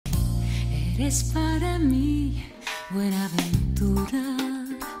Eres para mí buena aventura,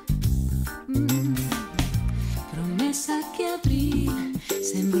 promesa que abrí,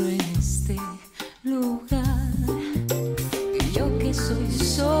 sembró en este lugar. Y yo que soy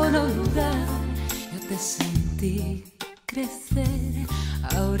solo lugar, yo te sentí crecer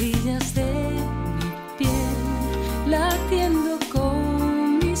a orillas de mi piel, latiendo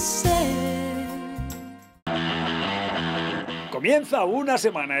con mi ser. Comienza una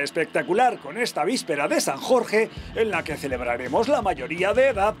semana espectacular con esta víspera de San Jorge, en la que celebraremos la mayoría de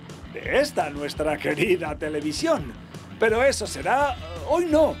edad de esta nuestra querida televisión. Pero eso será hoy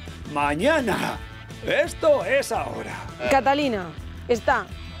no, mañana. Esto es ahora. Catalina está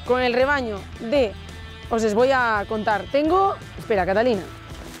con el rebaño de... Os les voy a contar. Tengo... Espera, Catalina.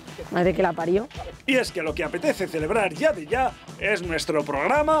 Madre que la parió. Y es que lo que apetece celebrar ya de ya es nuestro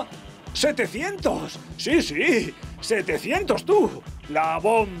programa 700. Sí, sí, 700 tú. La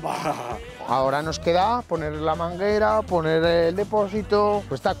bomba. Ahora nos queda poner la manguera, poner el depósito.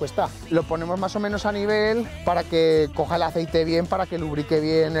 Cuesta. Lo ponemos más o menos a nivel para que coja el aceite bien, para que lubrique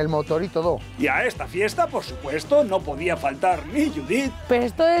bien el motor y todo. Y a esta fiesta, por supuesto, no podía faltar ni Judit. Pero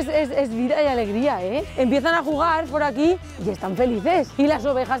esto es vida y alegría, ¿eh? Empiezan a jugar por aquí y están felices. Y las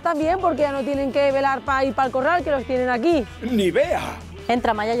ovejas también, porque ya no tienen que velar para ir para el corral, que los tienen aquí. Ni vea.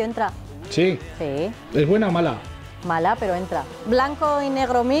 Entra, Maya, entra. Sí. Sí. ¿Es buena o mala? Mala, pero entra. Blanco y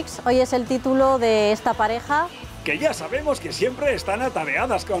negro mix, hoy es el título de esta pareja. Que ya sabemos que siempre están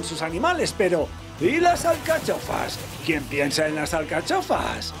atareadas con sus animales, pero ¿y las alcachofas? ¿Quién piensa en las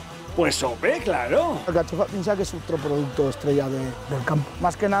alcachofas? Pues Sope, claro. La alcachofa piensa que es otro producto estrella del campo.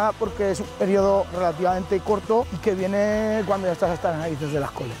 Más que nada porque es un periodo relativamente corto y que viene cuando ya estás hasta las narices de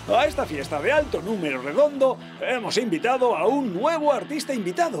las coles. A esta fiesta de alto número redondo hemos invitado a un nuevo artista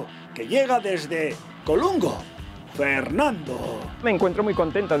invitado que llega desde Colungo. Fernando. Me encuentro muy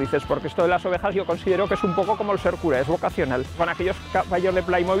contento, dices, porque esto de las ovejas yo considero que es un poco como el ser cura, es vocacional. Con aquellos caballos de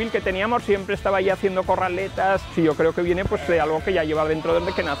Playmobil que teníamos, siempre estaba ahí haciendo corraletas. Sí, yo creo que viene pues de algo que ya lleva dentro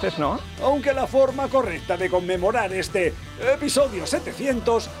desde que naces, ¿no? Aunque la forma correcta de conmemorar este episodio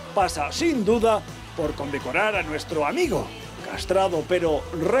 700 pasa sin duda por condecorar a nuestro amigo, castrado pero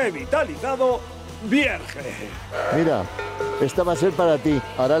revitalizado, Vierge. Mira, esta va a ser para ti.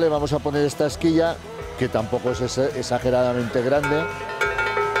 Ahora le vamos a poner esta esquilla, que tampoco es exageradamente grande,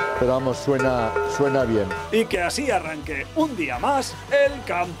 pero vamos, suena bien. Y que así arranque un día más el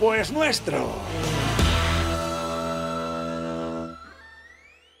Campo Es Nuestro.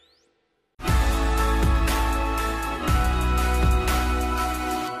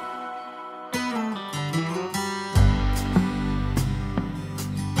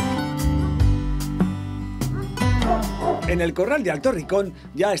 En el corral de Alto Ricón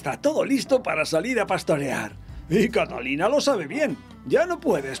ya está todo listo para salir a pastorear. Y Catalina lo sabe bien, ya no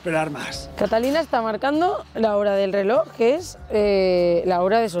puede esperar más. Catalina está marcando la hora del reloj, que es la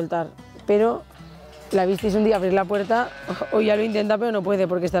hora de soltar. Pero la visteis un día abrir la puerta, hoy ya lo intenta pero no puede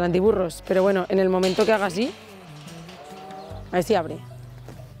porque están antiburros. Pero bueno, en el momento que haga así, a ver si abre.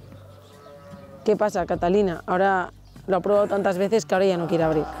 ¿Qué pasa, Catalina? Ahora lo ha probado tantas veces que ahora ya no quiere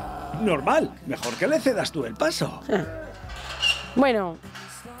abrir. Normal, mejor que le cedas tú el paso. Bueno,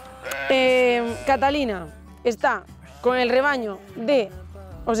 Catalina está con el rebaño de...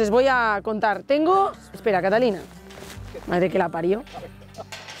 Os les voy a contar. Tengo... Espera, Catalina. Madre que la parió.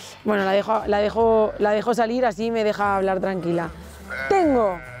 Bueno, la dejo salir, así me deja hablar tranquila.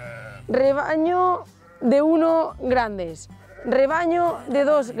 Tengo rebaño de 1 grandes, rebaño de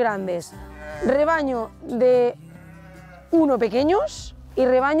 2 grandes, rebaño de 1 pequeños y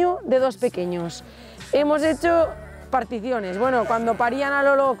rebaño de 2 pequeños. Hemos hecho particiones. Bueno, cuando parían a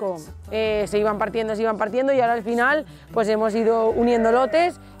lo loco se iban partiendo y ahora al final pues hemos ido uniendo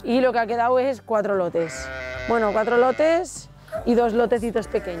lotes y lo que ha quedado es 4 lotes. Bueno, 4 lotes y 2 lotecitos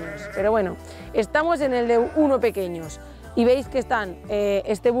pequeños. Pero bueno, estamos en el de 1 pequeños y veis que están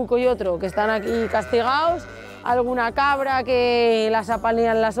este buco y otro que están aquí castigados, alguna cabra que las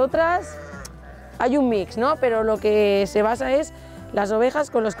apalean las otras. Hay un mix, ¿no? Pero lo que se basa es las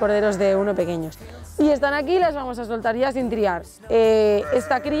ovejas con los corderos de 1 pequeños. Y están aquí, las vamos a soltar ya sin triar.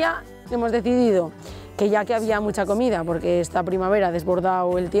 Esta cría hemos decidido que ya que había mucha comida, porque esta primavera ha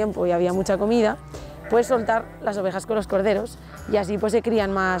desbordado el tiempo y había mucha comida, pues soltar las ovejas con los corderos y así pues se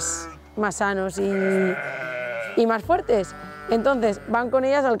crían más sanos y más fuertes. Entonces van con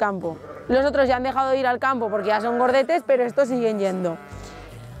ellas al campo. Los otros ya han dejado de ir al campo porque ya son gordetes, pero estos siguen yendo.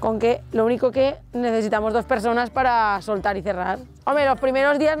 Con que lo único que necesitamos 2 personas para soltar y cerrar. Hombre, los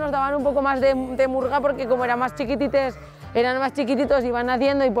primeros días nos daban un poco más de murga porque como eran más chiquitites eran más chiquititos, iban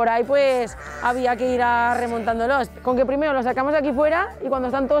naciendo y por ahí pues había que ir remontándolos. Con que primero los sacamos aquí fuera y cuando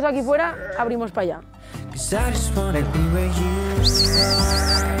están todos aquí fuera abrimos para allá.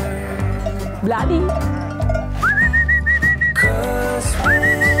 Bloody.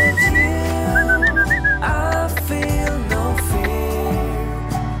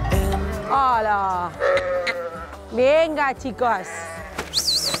 ¡Hala! Venga, chicos.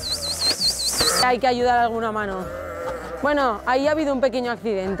 Hay que ayudar a alguna mano. Bueno, ahí ha habido un pequeño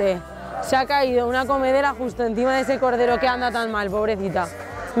accidente. Se ha caído una comedera justo encima de ese cordero que anda tan mal, pobrecita.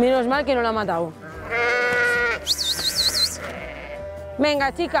 Menos mal que no la ha matado.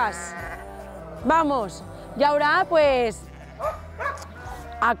 Venga, chicas. Vamos. Y ahora, pues,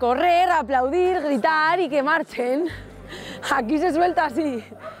 a correr, a aplaudir, gritar y que marchen. Aquí se suelta así.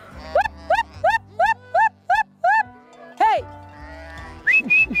 ¡Hey!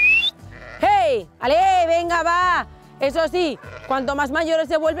 ¡Hey! ¡Ale! ¡Venga, va! Eso sí, cuanto más mayores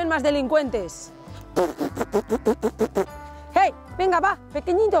se vuelven, más delincuentes. ¡Hey! ¡Venga, va!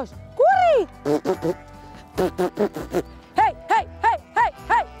 ¡Pequeñitos! ¡Corre! ¡Hey! ¡Hey! ¡Hey! ¡Hey!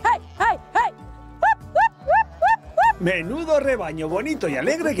 ¡Hey! ¡Hey! ¡Hey! ¡Hey! Menudo rebaño bonito y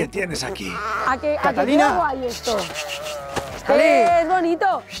alegre que tienes aquí. ¿A qué Catalina. guay esto? Dale. ¡Es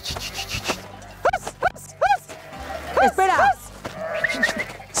bonito! ¡Espera!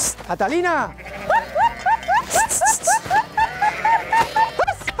 ¡Catalina!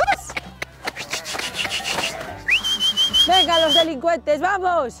 ¡Venga, los delincuentes,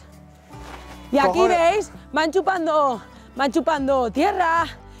 vamos! Y aquí Cojones. veis, van chupando tierra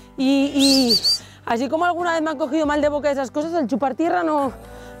y así como alguna vez me han cogido mal de boca esas cosas, el chupar tierra no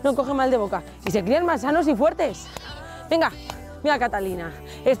coge mal de boca. Y se crían más sanos y fuertes. Venga, mira Catalina,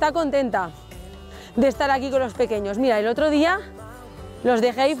 está contenta de estar aquí con los pequeños. Mira, el otro día los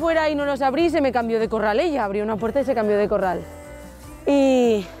dejé ahí fuera y no los abrí y se me cambió de corral. Ella abrió una puerta y se cambió de corral.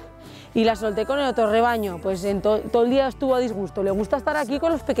 Y la solté con el otro rebaño, pues todo el día estuvo a disgusto. Le gusta estar aquí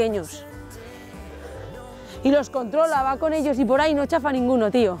con los pequeños. Y los controla, va con ellos y por ahí no chafa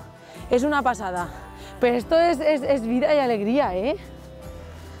ninguno, tío. Es una pasada. Pero esto es vida y alegría, ¿eh?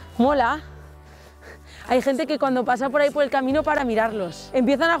 Mola. Hay gente que cuando pasa por ahí por el camino para mirarlos.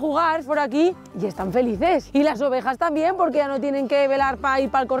 Empiezan a jugar por aquí y están felices. Y las ovejas también, porque ya no tienen que velar para ir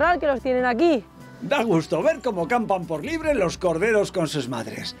para el corral, que los tienen aquí. Da gusto ver cómo campan por libre los corderos con sus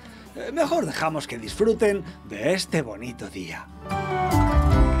madres. Mejor dejamos que disfruten de este bonito día.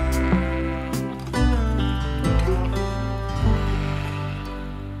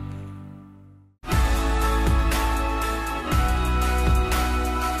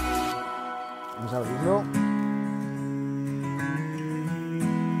 Vamos a abrirlo.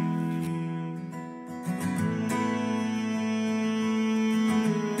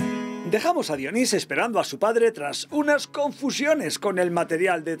 Dejamos a Dionís esperando a su padre tras unas confusiones con el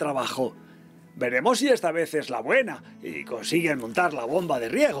material de trabajo. Veremos si esta vez es la buena y consiguen montar la bomba de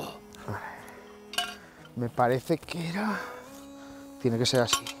riego. Me parece que era... Tiene que ser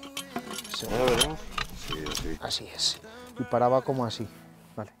así. Ahora veremos. Sí, sí. Así es. Y paraba como así.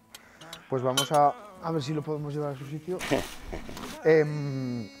 Vale. Pues vamos a ver si lo podemos llevar a su sitio.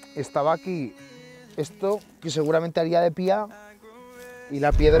 Estaba aquí esto, que seguramente haría de pía. Y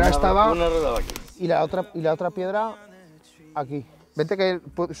la piedra estaba... Una rodada aquí. Y la otra piedra aquí. Vente que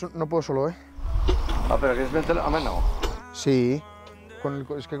no puedo solo, ¿eh? Ah, pero ¿quieres meterla? Ah, no. Sí.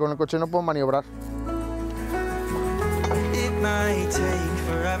 Es que con el coche no puedo maniobrar.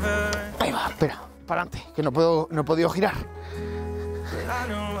 Ahí va, espera, para adelante, que no he podido girar.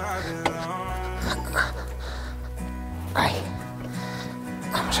 Ahí.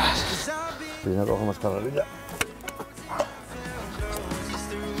 Vamos a ver. Primero cogemos carrerilla.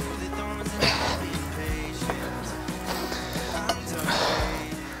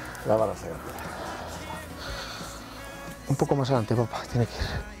 La van a hacer. Un poco más adelante, papá, tiene que ir.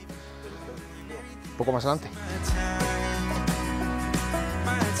 Un poco más adelante.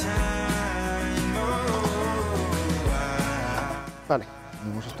 Vale,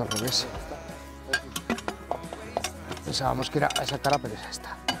 vamos esto al revés. Pensábamos que era esa cara, pero es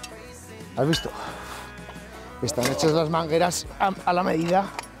esta. ¿Has visto? Están hechas las mangueras a la medida.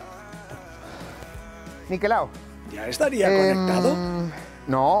 Niquelao. ¿Ya estaría conectado?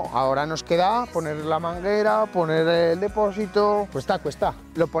 No, ahora nos queda poner la manguera, poner el depósito. Cuesta.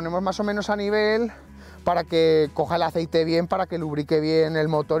 Lo ponemos más o menos a nivel para que coja el aceite bien, para que lubrique bien el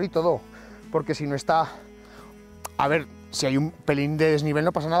motor y todo. Porque si no está... A ver, si hay un pelín de desnivel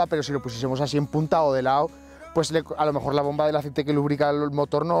no pasa nada, pero si lo pusiésemos así en punta o de lado, pues a lo mejor la bomba del aceite que lubrica el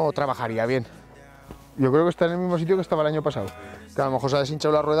motor no trabajaría bien. Yo creo que está en el mismo sitio que estaba el año pasado. Que a lo mejor se ha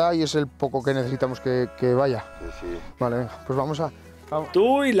deshinchado la rueda y es el poco que necesitamos que vaya. Sí. Vale, venga, pues vamos.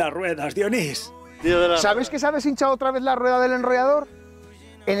 Tú y las ruedas, Dionís. ¿Sabes que se ha deshinchado otra vez la rueda del enrollador?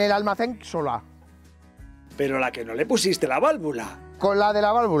 En el almacén sola. Pero la que no le pusiste la válvula. Con la de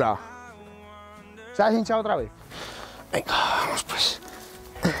la válvula. ¿Se ha deshinchado otra vez? Venga, vamos pues.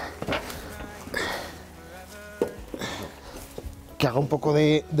 Que haga un poco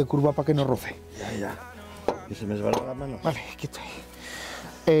de curva para que no roce. Ya. Que se me resbalan las manos. Vale, quita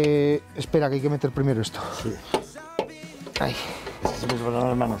ahí. Espera, que hay que meter primero esto. Sí. Ahí. Que se me resbalan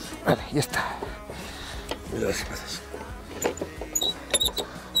las manos. Vale, ya está. Mira si pasas.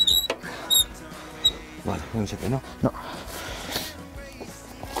 Vale, no sé qué, ¿no? No.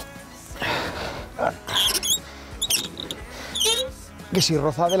 Que si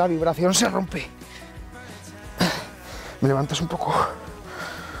roza de la vibración se rompe. ¿Me levantas un poco?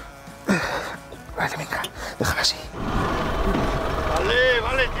 Vale, venga, déjala así.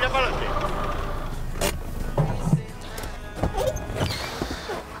 Vale, tira para adelante.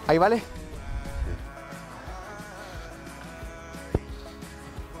 ¿Ahí vale?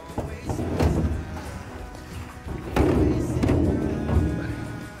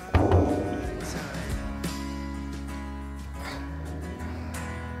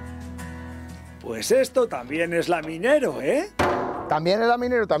 Pues esto también es laminero, ¿eh? También el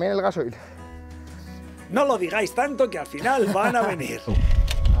laminero, también el gasoil. No lo digáis tanto que al final van a venir.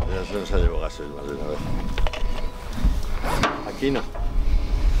 Ya se nos ha llevado gasoil, vale, a ver. Aquí no.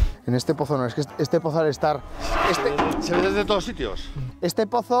 En este pozo no, es que este pozo al estar... ¿Se ve desde todos sitios? Este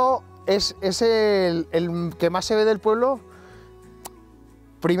pozo es el que más se ve del pueblo.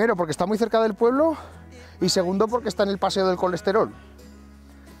 Primero, porque está muy cerca del pueblo. Y segundo, porque está en el paseo del colesterol.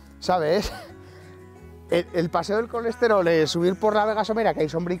 ¿Sabes? El paseo del colesterol es subir por la Vega Somera, que hay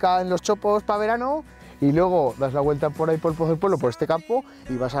sombrica en los chopos para verano, y luego das la vuelta por ahí por el pozo del pueblo, por este campo,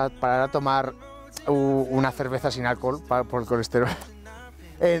 y vas a parar a tomar una cerveza sin alcohol por el colesterol.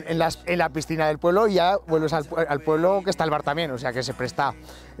 En la piscina del pueblo, y ya vuelves al pueblo, que está el bar también, o sea que se presta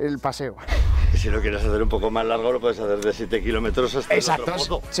el paseo. Y si lo quieres hacer un poco más largo, lo puedes hacer de 7 kilómetros hasta el otro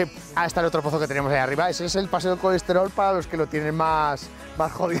pozo. Sí, hasta el otro pozo que tenemos ahí arriba. Ese es el paseo del colesterol para los que lo tienen más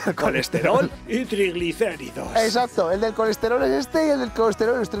jodido. El Colesterol y triglicéridos. Exacto, el del colesterol es este y el del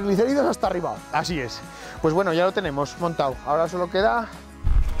colesterol y los triglicéridos hasta arriba. Así es. Pues bueno, ya lo tenemos montado. Ahora solo queda...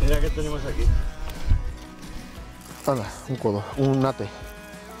 Mira que tenemos aquí. Anda, un codo, un ate.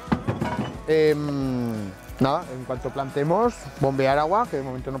 Nada, en cuanto plantemos, bombear agua, que de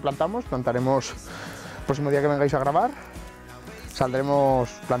momento no plantamos, plantaremos el próximo día que vengáis a grabar,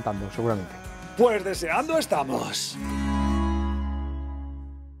 saldremos plantando seguramente. Pues deseando estamos.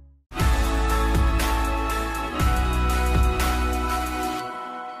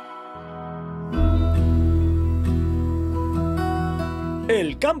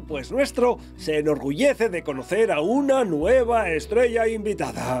 El Campo Es Nuestro se enorgullece de conocer a una nueva estrella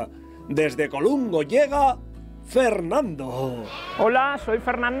invitada. Desde Colungo llega Fernando. Hola, soy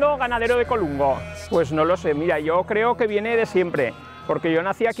Fernando, ganadero de Colungo. Pues no lo sé, mira, yo creo que viene de siempre, porque yo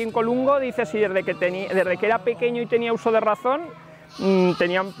nací aquí en Colungo, dices, y desde que era pequeño y tenía uso de razón,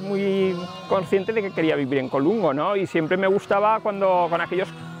 tenía muy consciente de que quería vivir en Colungo, ¿no? Y siempre me gustaba cuando con aquellos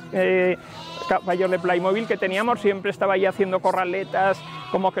caballos de Playmobil que teníamos, siempre estaba ahí haciendo corraletas,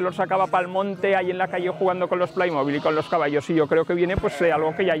 como que los sacaba para el monte, ahí en la calle jugando con los Playmobil y con los caballos, y yo creo que viene pues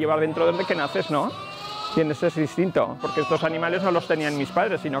algo que ya lleva dentro desde que naces, ¿no? Y en eso es distinto, porque estos animales no los tenían mis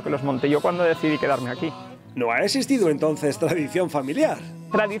padres, sino que los monté yo cuando decidí quedarme aquí. ¿No ha existido entonces tradición familiar?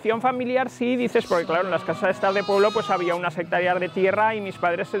 Tradición familiar sí, dices, porque claro, en las casas estas de pueblo pues había unas hectáreas de tierra y mis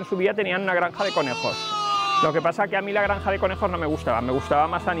padres en su día tenían una granja de conejos. Lo que pasa que a mí la granja de conejos no me gustaba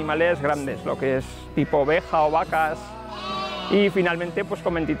más animales grandes, lo que es tipo oveja o vacas. Y finalmente, pues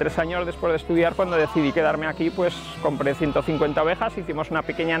con 23 años después de estudiar, cuando decidí quedarme aquí, pues compré 150 ovejas, hicimos una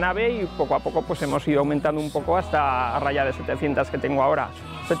pequeña nave y poco a poco pues hemos ido aumentando un poco hasta a raya de 700 que tengo ahora.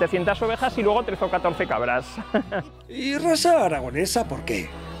 700 ovejas y luego 13 o 14 cabras. ¿Y raza aragonesa por qué?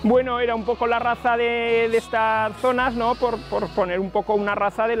 Bueno, era un poco la raza de estas zonas, ¿no? Por poner un poco una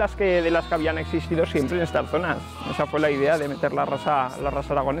raza de las que habían existido siempre en estas zonas. Esa fue la idea de meter la raza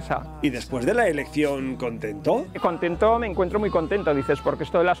aragonesa. ¿Y después de la elección, contento? Contento, me encuentro muy contento, dices, porque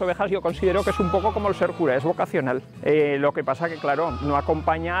esto de las ovejas yo considero que es un poco como el ser cura, es vocacional. Lo que pasa que, claro, no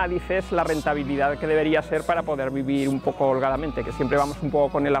acompaña, dices, la rentabilidad que debería ser para poder vivir un poco holgadamente, que siempre vamos un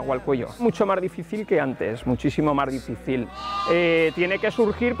poco con el agua al cuello. Mucho más difícil que antes, muchísimo más difícil. Tiene que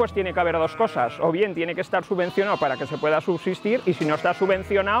surgir, pues tiene que haber dos cosas, o bien tiene que estar subvencionado para que se pueda subsistir, y si no está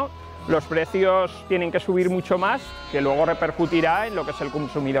subvencionado, los precios tienen que subir mucho más, que luego repercutirá en lo que es el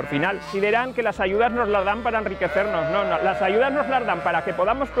consumidor final. Si dirán que las ayudas nos las dan para enriquecernos, no, las ayudas nos las dan para que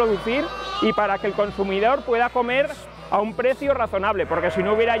podamos producir y para que el consumidor pueda comer a un precio razonable, porque si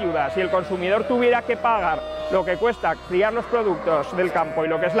no hubiera ayudas, si el consumidor tuviera que pagar lo que cuesta criar los productos del campo y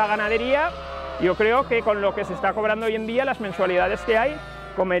lo que es la ganadería, yo creo que con lo que se está cobrando hoy en día, las mensualidades que hay,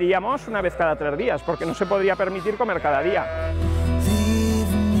 comeríamos una vez cada 3 días, porque no se podría permitir comer cada día.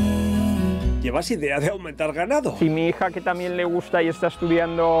 ¿Llevas idea de aumentar ganado? Si mi hija, que también le gusta y está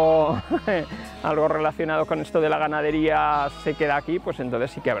estudiando algo relacionado con esto de la ganadería, se queda aquí, pues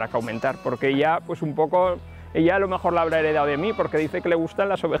entonces sí que habrá que aumentar, porque ella, pues un poco, ella a lo mejor la habrá heredado de mí, porque dice que le gustan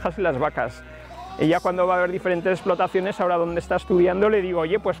las ovejas y las vacas. Ella, cuando va a haber diferentes explotaciones, ahora donde está estudiando, le digo,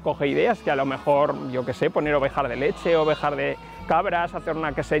 oye, pues coge ideas, que a lo mejor, yo qué sé, poner ovejas de leche, ovejas de cabras, hacer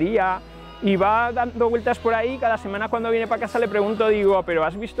una quesería. Y va dando vueltas por ahí. Cada semana cuando viene para casa le pregunto, digo, ¿pero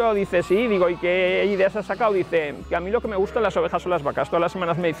has visto? Dice, sí. Digo, ¿y qué ideas has sacado? Dice, que a mí lo que me gustan las ovejas o las vacas. Todas las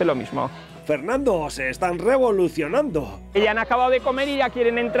semanas me dice lo mismo. Fernando, se están revolucionando. Ya han acabado de comer y ya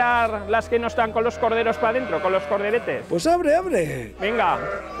quieren entrar las que no están con los corderos para adentro, con los corderetes. Pues abre, abre. Venga,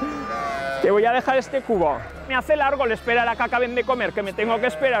 te voy a dejar este cubo. Me hace largo el esperar a que acaben de comer, que me tengo que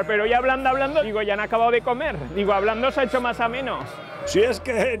esperar, pero ya hablando, digo, ya han acabado de comer. Digo, hablando se ha hecho más ameno. Si es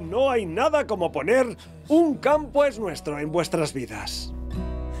que no hay nada como poner un campo es nuestro en vuestras vidas.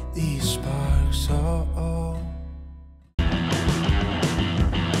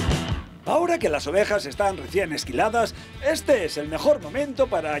 Ahora que las ovejas están recién esquiladas, este es el mejor momento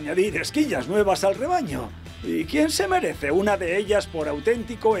para añadir esquillas nuevas al rebaño. ¿Y quién se merece una de ellas por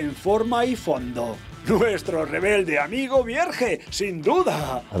auténtico en forma y fondo? Nuestro rebelde amigo Vierge, sin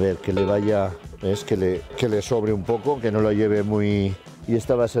duda. A ver, que le vaya, es que le sobre un poco, que no lo lleve muy... Y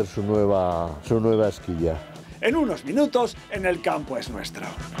esta va a ser su nueva esquilla. En unos minutos, en el Campo es Nuestro.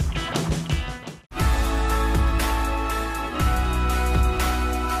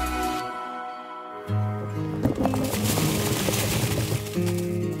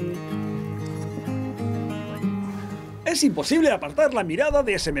 Es imposible apartar la mirada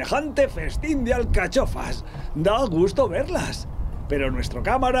de semejante festín de alcachofas. Da gusto verlas. Pero nuestro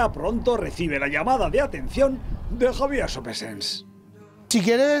cámara pronto recibe la llamada de atención de Javier Sopensens. Si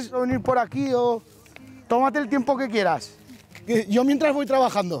quieres venir por aquí o tómate el tiempo que quieras. Yo mientras voy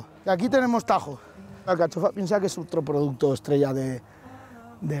trabajando. Aquí tenemos tajo. La alcachofa piensa que es otro producto estrella del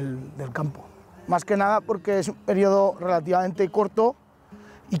campo. Más que nada porque es un periodo relativamente corto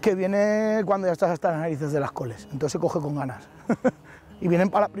y que viene cuando ya estás hasta las narices de las coles. Entonces se coge con ganas. Y vienen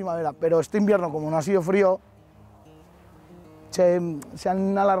para la primavera. Pero este invierno, como no ha sido frío, se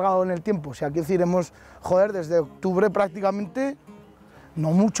han alargado en el tiempo. O sea, quiero decir, joder, desde octubre prácticamente,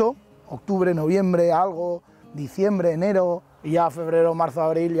 no mucho, octubre, noviembre, algo, diciembre, enero, y ya febrero, marzo,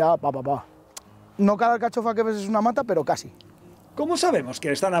 abril, ya pa. No cada alcachofa que ves es una mata, pero casi. ¿Cómo sabemos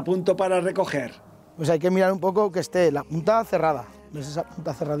que están a punto para recoger? Pues hay que mirar un poco que esté la punta cerrada. ¿Ves esa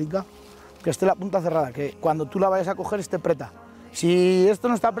punta cerradica? Que esté la punta cerrada, que cuando tú la vayas a coger esté preta. Si esto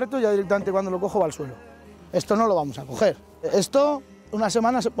no está preto, ya directamente cuando lo cojo va al suelo. Esto no lo vamos a coger. Esto, una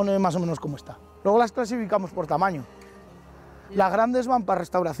semana se pone más o menos como está. Luego las clasificamos por tamaño. Las grandes van para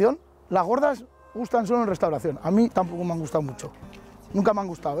restauración, las gordas gustan solo en restauración. A mí tampoco me han gustado mucho. Nunca me han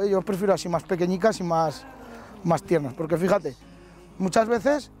gustado, ¿eh? Yo prefiero así más pequeñicas y más tiernas. Porque fíjate, muchas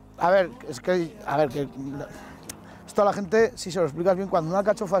veces, que esto a la gente, si se lo explicas bien, cuando una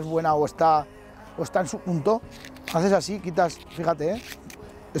alcachofa es buena o está en su punto, haces así, quitas, fíjate,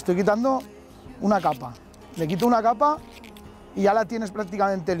 estoy quitando una capa. Le quito una capa y ya la tienes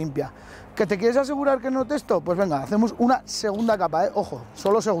prácticamente limpia. ¿Que te quieres asegurar que no testo? Pues venga, hacemos una segunda capa, ojo,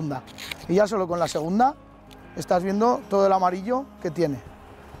 solo segunda. Y ya solo con la segunda estás viendo todo el amarillo que tiene.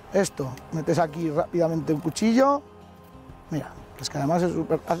 Esto, metes aquí rápidamente un cuchillo. Mira, es que además es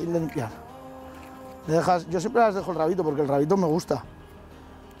súper fácil de limpiar. Yo siempre las dejo el rabito porque el rabito me gusta.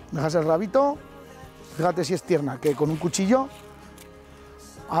 Dejas el rabito, fíjate si es tierna, que con un cuchillo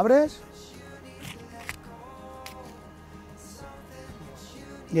abres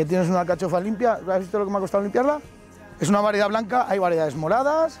y ya tienes una alcachofa limpia. ¿Has visto lo que me ha costado limpiarla? Es una variedad blanca, hay variedades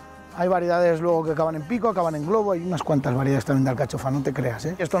moradas, hay variedades luego que acaban en pico, acaban en globo, hay unas cuantas variedades también de alcachofa, no te creas,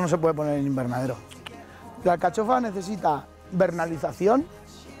 ¿eh? Esto no se puede poner en invernadero. La alcachofa necesita vernalización,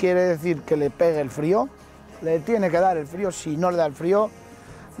 quiere decir que le pegue el frío, le tiene que dar el frío, si no le da el frío.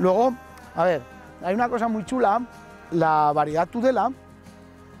 Luego, a ver, hay una cosa muy chula, la variedad Tudela,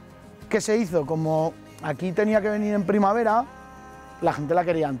 que se hizo como aquí tenía que venir en primavera, la gente la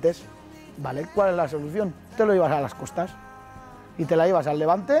quería antes, ¿vale? ¿Cuál es la solución? Te lo llevas a las costas y te la llevas al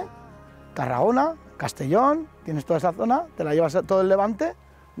Levante, Tarragona, Castellón, tienes toda esa zona, te la llevas a todo el Levante,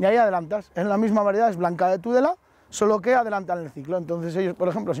 y ahí adelantas. Es la misma variedad, es blanca de Tudela, solo que adelantan el ciclo. Entonces ellos, por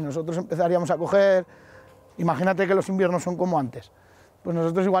ejemplo, si nosotros empezaríamos a coger, imagínate que los inviernos son como antes, pues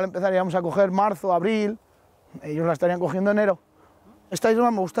nosotros igual empezaríamos a coger marzo, abril, ellos la estarían cogiendo enero. Esta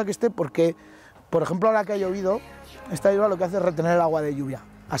hierba me gusta que esté porque, por ejemplo, ahora que ha llovido, esta hierba lo que hace es retener el agua de lluvia,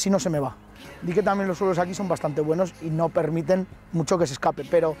 así no se me va. Di que también los suelos aquí son bastante buenos y no permiten mucho que se escape,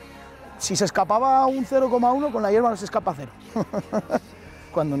 pero si se escapaba un 0,1, con la hierba no se escapa 0.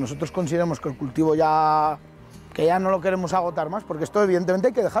 Cuando nosotros consideremos que el cultivo ya no lo queremos agotar más, porque esto evidentemente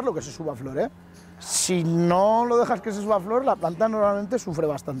hay que dejarlo que se suba a flor, ¿eh? Si no lo dejas que se suba a flor, la planta normalmente sufre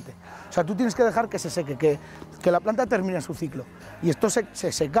bastante. O sea, tú tienes que dejar que se seque, que la planta termine su ciclo. Y esto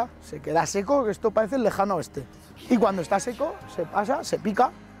se seca, se queda seco, esto parece el lejano oeste. Y cuando está seco, se pasa, se pica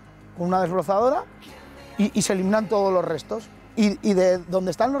con una desbrozadora y se eliminan todos los restos. Y de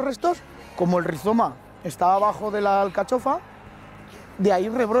donde están los restos, como el rizoma está abajo de la alcachofa, de ahí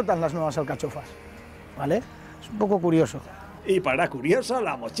rebrotan las nuevas alcachofas, ¿vale? Es un poco curioso. Y para curiosa,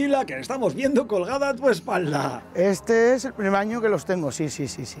 la mochila que estamos viendo colgada a tu espalda. Este es el primer año que los tengo, sí.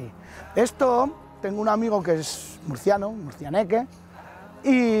 Esto, tengo un amigo que es murciano, murcianeque,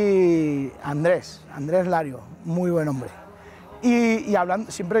 y Andrés Lario, muy buen hombre. Y hablando,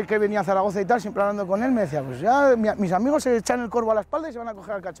 siempre que venía a Zaragoza y tal, siempre hablando con él, me decía, pues ya mis amigos se echan el corvo a la espalda y se van a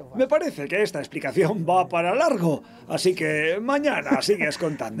coger alcachofas. Me parece que esta explicación va para largo, así que mañana sigues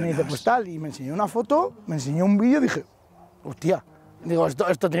contándonos. Me dice, pues tal, y me enseñó una foto, me enseñó un vídeo y dije, hostia, digo,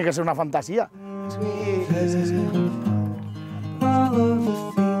 esto tiene que ser una fantasía.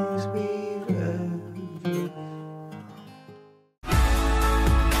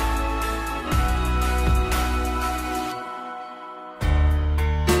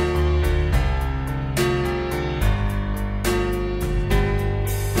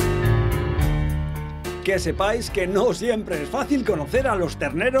 Que sepáis que no siempre es fácil conocer a los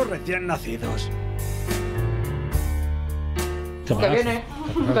terneros recién nacidos. Que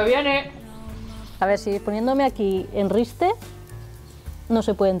viene. A ver, si poniéndome aquí en riste, no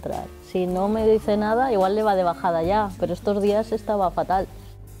se puede entrar. Si no me dice nada, igual le va de bajada ya, pero estos días estaba fatal.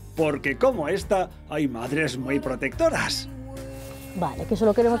 Porque como esta, hay madres muy protectoras. Vale, que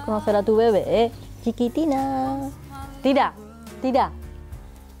solo queremos conocer a tu bebé, ¿eh? Chiquitina. Tira.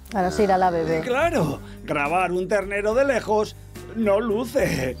 Ahora sí irá la bebé. Claro, grabar un ternero de lejos no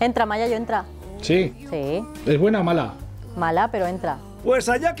luce. Entra, Mayayo, entra. Sí. Sí. ¿Es buena o mala? Mala, pero entra. Pues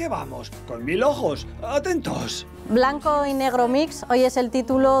allá que vamos, con 1000 ojos, atentos. Blanco y negro mix, hoy es el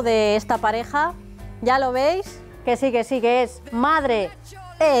título de esta pareja. ¿Ya lo veis? Que sí, que es madre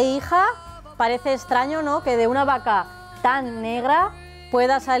e hija. Parece extraño, ¿no?, que de una vaca tan negra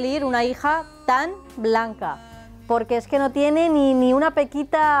pueda salir una hija tan blanca. Porque es que no tiene ni una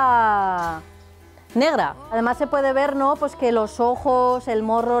pequita negra. Además se puede ver, ¿no?, pues que los ojos, el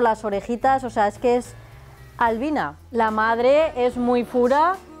morro, las orejitas, o sea, es que es albina. La madre es muy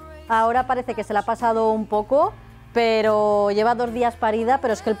pura, ahora parece que se la ha pasado un poco, pero lleva 2 días parida,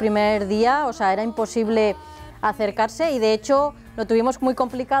 pero es que el primer día, o sea, era imposible acercarse y de hecho lo tuvimos muy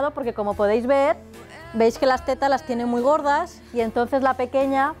complicado porque, como podéis ver, veis que las tetas las tiene muy gordas y entonces la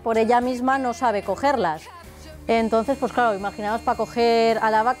pequeña por ella misma no sabe cogerlas. Entonces, pues claro, imaginaos, para coger a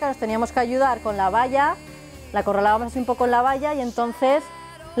la vaca nos teníamos que ayudar con la valla, la acorralábamos así un poco en la valla y entonces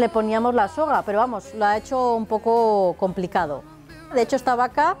le poníamos la soga, pero vamos, lo ha hecho un poco complicado. De hecho, esta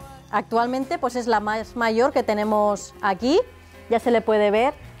vaca actualmente pues es la más mayor que tenemos aquí, ya se le puede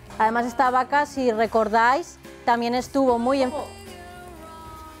ver. Además, esta vaca, si recordáis, también estuvo muy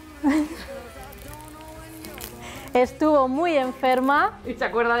enferma. Y se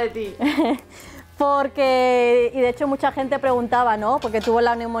acuerda de ti. Porque, y de hecho mucha gente preguntaba, ¿no?, porque tuvo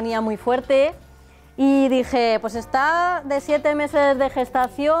la neumonía muy fuerte. Y dije, pues está de 7 meses de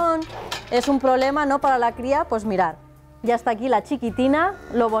gestación, es un problema, ¿no?, para la cría. Pues mirad, ya está aquí la chiquitina,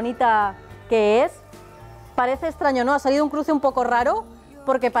 lo bonita que es. Parece extraño, ¿no? Ha salido un cruce un poco raro,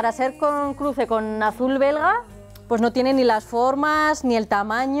 porque para ser con cruce con azul belga, pues no tiene ni las formas, ni el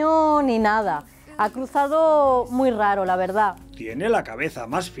tamaño, ni nada. Ha cruzado muy raro, la verdad. Tiene la cabeza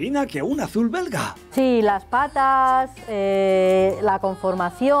más fina que un azul belga. Sí, las patas, la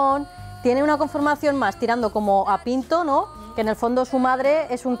conformación. Tiene una conformación más tirando como a pinto, ¿no?, que en el fondo su madre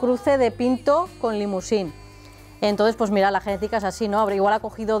es un cruce de pinto con limusín. Entonces, pues mira, la genética es así, ¿no? Igual ha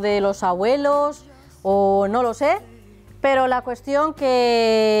cogido de los abuelos o no lo sé, pero la cuestión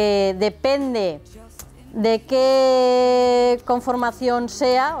que depende de qué conformación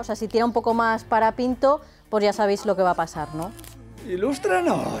sea, o sea, si tira un poco más para pinto, pues ya sabéis lo que va a pasar, ¿no?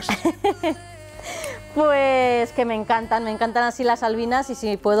 ¡Ilústranos! Pues que me encantan así las albinas y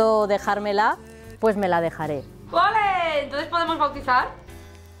si puedo dejármela, pues me la dejaré. ¡Vale! ¿Entonces podemos bautizar?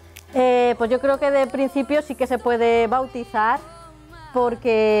 Pues yo creo que de principio sí que se puede bautizar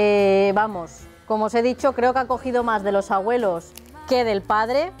porque, vamos, como os he dicho, creo que ha cogido más de los abuelos que del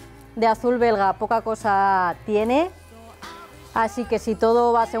padre. De azul belga poca cosa tiene, así que si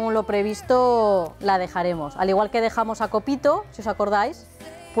todo va según lo previsto, la dejaremos. Al igual que dejamos a Copito, si os acordáis,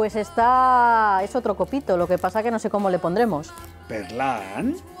 pues esta es otro Copito, lo que pasa que no sé cómo le pondremos.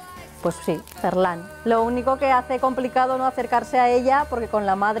 ¿Perlán? Pues sí, Perlán. Lo único que hace complicado no acercarse a ella, porque con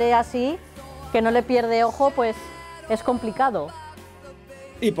la madre así, que no le pierde ojo, pues es complicado.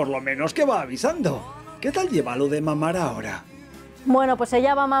 Y por lo menos que va avisando. ¿Qué tal lleva lo de mamar ahora? Bueno, pues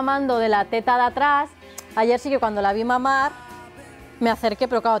ella va mamando de la teta de atrás. Ayer sí que cuando la vi mamar, me acerqué,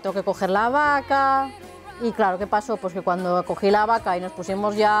 pero claro, tengo que coger la vaca. Y claro, ¿qué pasó? Pues que cuando cogí la vaca y nos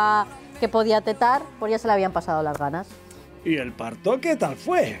pusimos ya que podía tetar, pues ya se le habían pasado las ganas. ¿Y el parto qué tal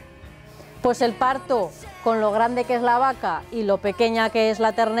fue? Pues el parto, con lo grande que es la vaca y lo pequeña que es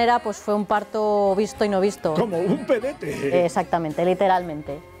la ternera, pues fue un parto visto y no visto. Como un pedete. Exactamente,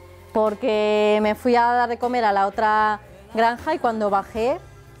 literalmente. Porque me fui a dar de comer a la otra granja y cuando bajé,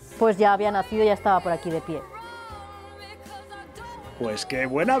 pues ya había nacido y ya estaba por aquí de pie. Pues qué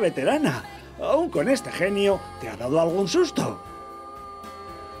buena veterana. Aún con este genio, ¿te ha dado algún susto?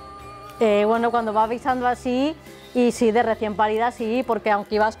 Bueno, cuando va avisando así, y sí, de recién parida sí, porque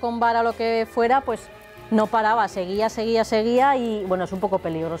aunque ibas con vara o lo que fuera, pues no paraba, seguía y bueno, es un poco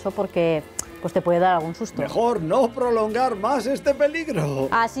peligroso porque pues te puede dar algún susto. Mejor no prolongar más este peligro.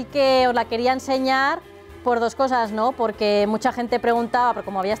 Así que os la quería enseñar por dos cosas, ¿no? Porque mucha gente preguntaba, pero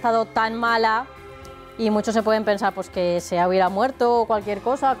como había estado tan mala y muchos se pueden pensar pues que se hubiera muerto o cualquier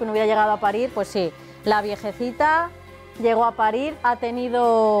cosa, que no hubiera llegado a parir, pues sí, la viejecita llegó a parir, ha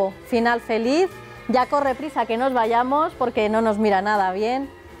tenido final feliz, ya corre prisa que nos vayamos porque no nos mira nada bien,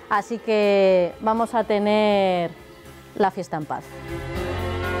 así que vamos a tener la fiesta en paz.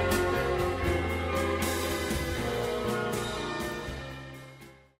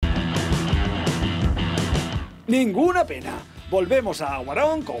 Ninguna pena. Volvemos a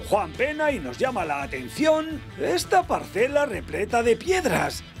Aguarón con Juan Pena y nos llama la atención esta parcela repleta de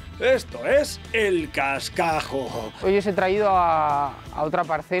piedras. Esto es el cascajo. Hoy os he traído a otra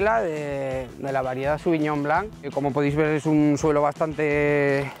parcela de la variedad Sauvignon Blanc. Como podéis ver es un suelo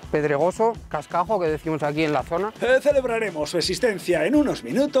bastante pedregoso, cascajo que decimos aquí en la zona. Celebraremos su existencia en unos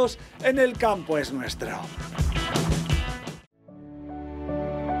minutos en el Campo Es Nuestro.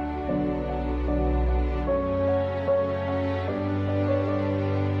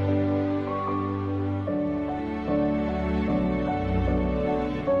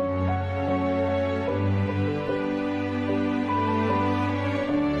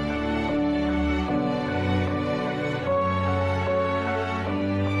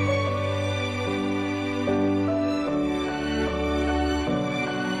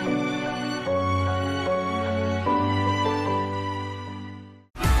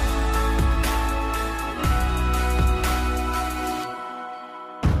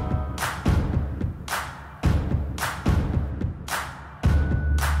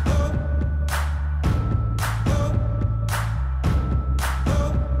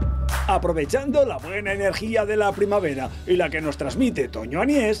 Aprovechando la buena energía de la primavera y la que nos transmite Toño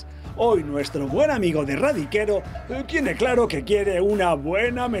Aniés, hoy nuestro buen amigo de Radiquero tiene claro que quiere una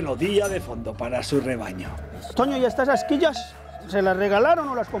buena melodía de fondo para su rebaño. Toño, ¿y estas asquillas se las regalaron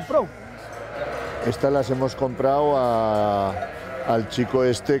o las compró? Estas las hemos comprado al chico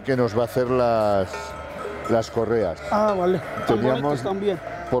este que nos va a hacer las correas. Ah, vale. Teníamos también.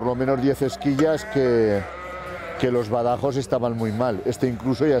 Por lo menos 10 esquillas que los badajos estaban muy mal. Este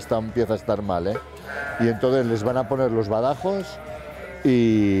incluso ya empieza a estar mal, ¿eh? Y entonces les van a poner los badajos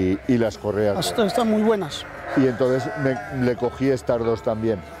y las correas. Estas están muy buenas. Y entonces le cogí estas dos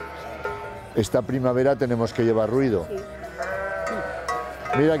también. Esta primavera tenemos que llevar ruido. Sí.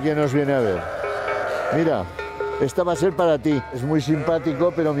 Mira quién nos viene a ver. Mira, esta va a ser para ti. Es muy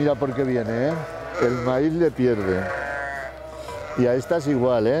simpático, pero mira por qué viene, ¿eh? El maíz le pierde. Y a estas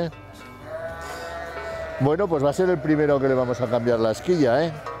igual, ¿eh? Bueno, pues va a ser el primero que le vamos a cambiar la esquilla,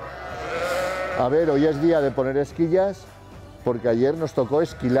 ¿eh? A ver, hoy es día de poner esquillas porque ayer nos tocó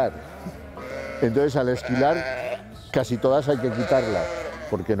esquilar. Entonces al esquilar casi todas hay que quitarlas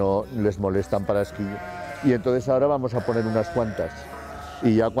porque no les molestan para esquillar. Y entonces ahora vamos a poner unas cuantas.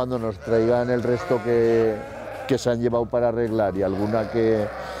 Y ya cuando nos traigan el resto que se han llevado para arreglar y alguna que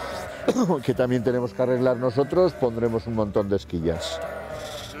también tenemos que arreglar nosotros, pondremos un montón de esquillas.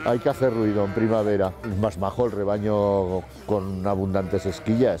 Hay que hacer ruido en primavera. Es más majo el rebaño con abundantes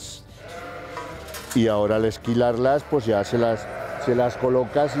esquillas. Y ahora al esquilarlas, pues ya se las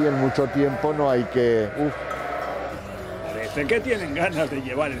colocas y en mucho tiempo no hay que... A ver, parece que tienen ganas de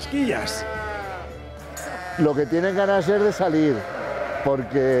llevar esquillas. Lo que tienen ganas es de salir,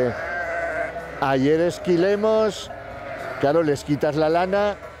 porque ayer esquilemos, claro, les quitas la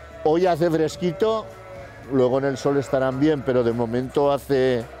lana, hoy hace fresquito, luego en el sol estarán bien, pero de momento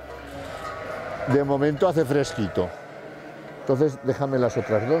hace fresquito. Entonces déjame las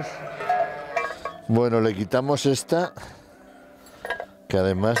otras dos. Bueno, le quitamos esta, que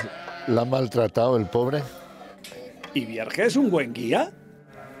además la ha maltratado el pobre. ¿Y Vierge es un buen guía?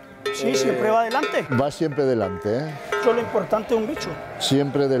 Sí, siempre va adelante. Va siempre delante, ¿eh? Eso es lo importante de un bicho.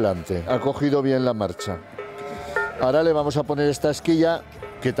 Siempre delante. Ha cogido bien la marcha. Ahora le vamos a poner esta esquilla,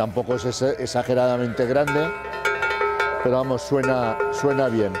 que tampoco es exageradamente grande, pero vamos, suena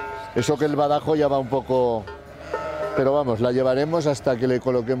bien. Eso que el badajo ya va un poco... Pero vamos, la llevaremos hasta que le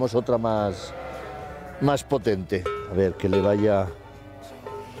coloquemos otra más potente. A ver, que le vaya...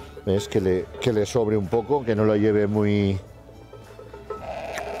 ¿Ves? Que le sobre un poco, que no lo lleve muy...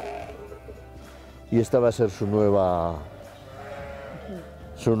 Y esta va a ser su nueva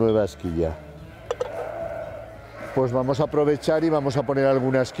esquilla. Pues vamos a aprovechar y vamos a poner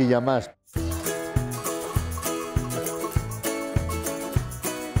alguna esquilla más.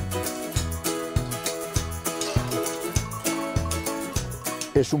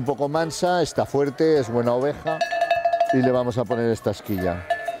 Es un poco mansa, está fuerte, es buena oveja y le vamos a poner esta esquilla.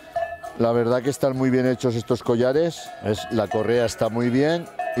 La verdad que están muy bien hechos estos collares, la correa está muy bien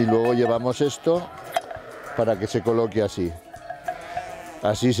y luego llevamos esto para que se coloque así.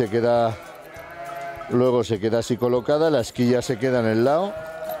 Así se queda, luego se queda así colocada, la esquilla se queda en el lado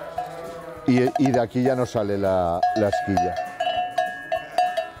y de aquí ya no sale la esquilla.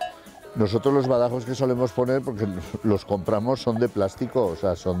 Nosotros los badajos que solemos poner, porque los compramos, son de plástico, o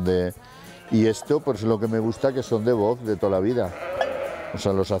sea, son de... Y esto, pues lo que me gusta, que son de box de toda la vida. O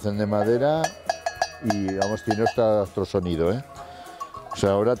sea, los hacen de madera y, vamos, tiene otro sonido, ¿eh? O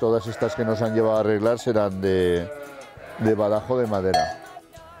sea, ahora todas estas que nos han llevado a arreglar serán de badajo de madera.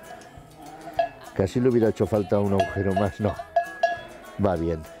 Casi le hubiera hecho falta un agujero más, no. Va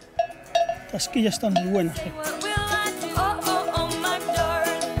bien. Las quillas están muy buenas.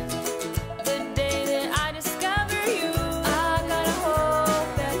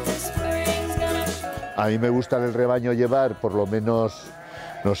 A mí me gusta en el rebaño llevar por lo menos,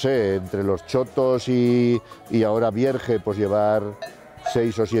 no sé, entre los chotos y ahora vierge, pues llevar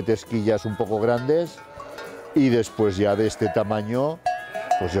 6 o 7 esquillas un poco grandes y después ya de este tamaño,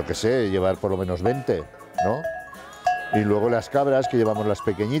 pues yo qué sé, llevar por lo menos 20, ¿no? Y luego las cabras, que llevamos las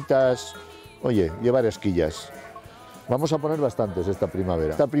pequeñitas, oye, llevar esquillas. Vamos a poner bastantes esta primavera.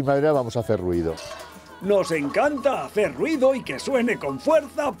 Esta primavera vamos a hacer ruido. Nos encanta hacer ruido y que suene con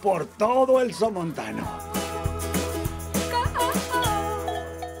fuerza por todo el somontano.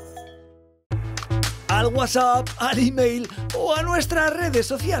 Al WhatsApp, al email o a nuestras redes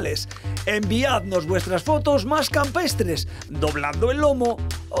sociales. Enviadnos vuestras fotos más campestres, doblando el lomo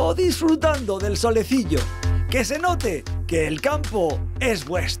o disfrutando del solecillo. Que se note que el campo es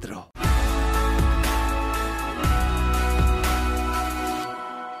vuestro.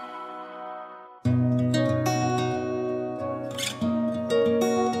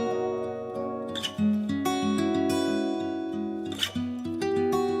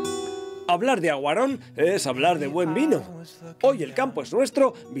 Hablar de Aguarón es hablar de buen vino. Hoy el Campo es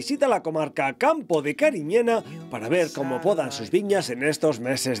Nuestro visita la comarca Campo de Cariñena para ver cómo podan sus viñas en estos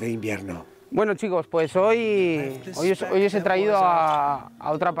meses de invierno. Bueno chicos, pues hoy os he traído a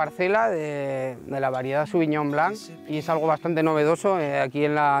otra parcela de la variedad Sauvignon Blanc y es algo bastante novedoso aquí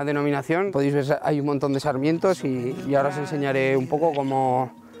en la denominación. Podéis ver, hay un montón de sarmientos y ahora os enseñaré un poco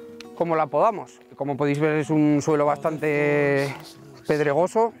cómo la podamos. Como podéis ver es un suelo bastante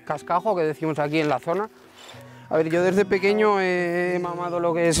pedregoso, cascajo, que decimos aquí en la zona. A ver, yo desde pequeño he mamado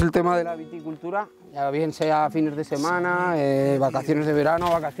lo que es el tema de la viticultura, ya bien sea fines de semana, vacaciones de verano,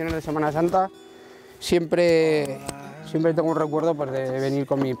 vacaciones de Semana Santa. Siempre tengo un recuerdo pues, de venir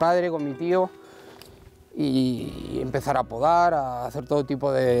con mi padre, con mi tío y empezar a podar, a hacer todo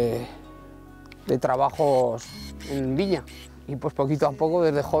tipo de trabajos en viña. Y pues poquito a poco,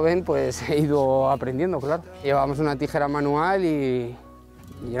 desde joven, pues he ido aprendiendo, claro. Llevábamos una tijera manual y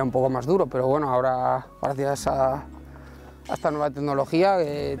era un poco más duro, pero bueno, ahora gracias a esta nueva tecnología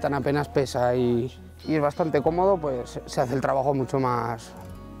que tan apenas pesa y es bastante cómodo, pues se hace el trabajo mucho más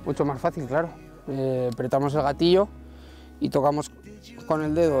fácil, claro. Apretamos el gatillo y tocamos con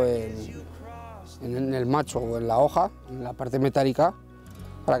el dedo en el macho o en la hoja, en la parte metálica,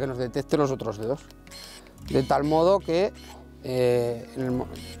 para que nos detecte los otros dedos. De tal modo que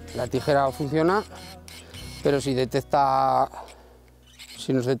la tijera funciona, pero si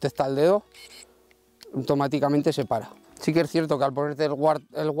nos detecta el dedo, automáticamente se para. Sí que es cierto que al ponerte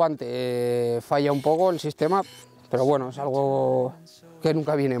el guante falla un poco el sistema, pero bueno, es algo que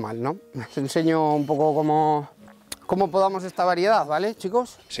nunca viene mal, ¿no? Os enseño un poco cómo podamos esta variedad, ¿vale,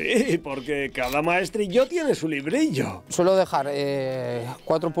 chicos? Sí, porque cada maestrillo tiene su librillo. Suelo dejar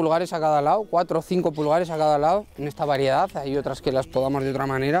 4 pulgares a cada lado, 4 o 5 pulgares a cada lado en esta variedad, hay otras que las podamos de otra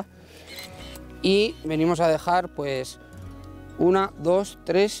manera. Y venimos a dejar pues 1, 2,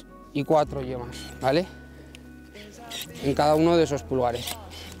 3 y 4 yemas, ¿vale? En cada uno de esos pulgares.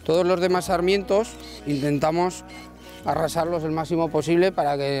 Todos los demás sarmientos intentamos arrasarlos el máximo posible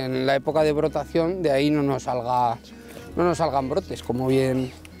para que en la época de brotación de ahí no nos salgan brotes, como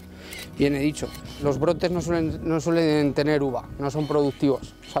bien he dicho. Los brotes no suelen tener uva, no son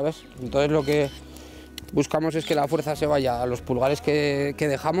productivos, ¿sabes? Entonces lo que buscamos es que la fuerza se vaya a los pulgares que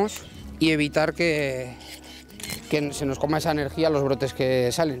dejamos y evitar que se nos coma esa energía los brotes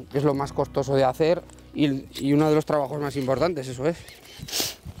que salen. Es lo más costoso de hacer y uno de los trabajos más importantes, eso es.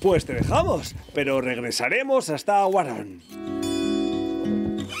 Pues te dejamos, pero regresaremos hasta Guarán.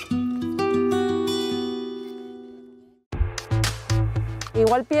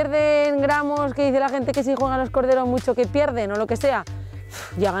 Igual pierden gramos, que dice la gente que si juegan los corderos mucho que pierden o lo que sea,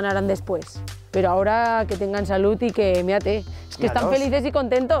 ya ganarán después. Pero ahora que tengan salud y que, mírate, es que están felices y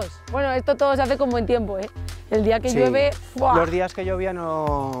contentos. Bueno, esto todo se hace con buen tiempo, ¿eh? El día que llueve, ¡buah! Los días que llovía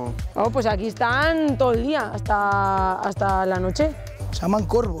no... Oh, pues aquí están todo el día, hasta la noche. Se llaman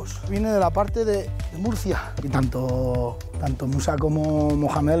corvos, viene de la parte de Murcia. Y tanto Musa como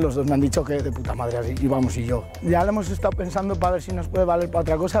Mohamed, los dos me han dicho que de puta madre así, y vamos, y yo. Ya lo hemos estado pensando para ver si nos puede valer para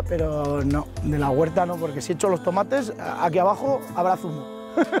otra cosa, pero no, de la huerta no, porque si echo los tomates, aquí abajo habrá zumo.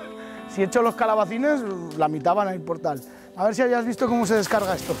 Si echo los calabacines, la mitad van a ir por tal. A ver si hayas visto cómo se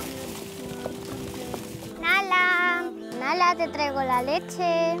descarga esto. Nala, te traigo la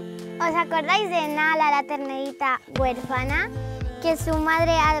leche. ¿Os acordáis de Nala, la ternerita huérfana? Que su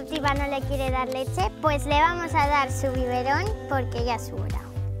madre adoptiva no le quiere dar leche, pues le vamos a dar su biberón porque ya es su hora.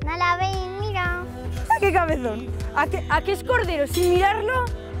 Nala, ven, mira. ¡Ah, qué cabezón! ¿A qué es cordero? Sin mirarlo,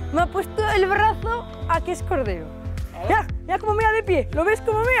 me ha puesto el brazo a qué es cordero. Mira, mira cómo mea de pie. ¿Lo ves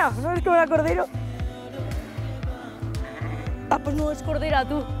cómo mea? ¿No ves cómo era cordero? Ah, pues no es cordera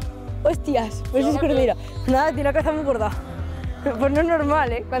tú. Hostias, pues es cordera. Nada, tiene la cabeza muy gorda. Pues no es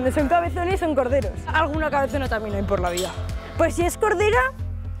normal, ¿eh? Cuando son cabezones son corderos. Alguna cabezona también hay por la vida. Pues si es cordera,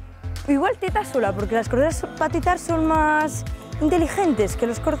 igual teta sola, porque las corderas para tetar son más inteligentes que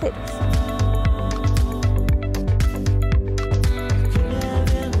los corderos.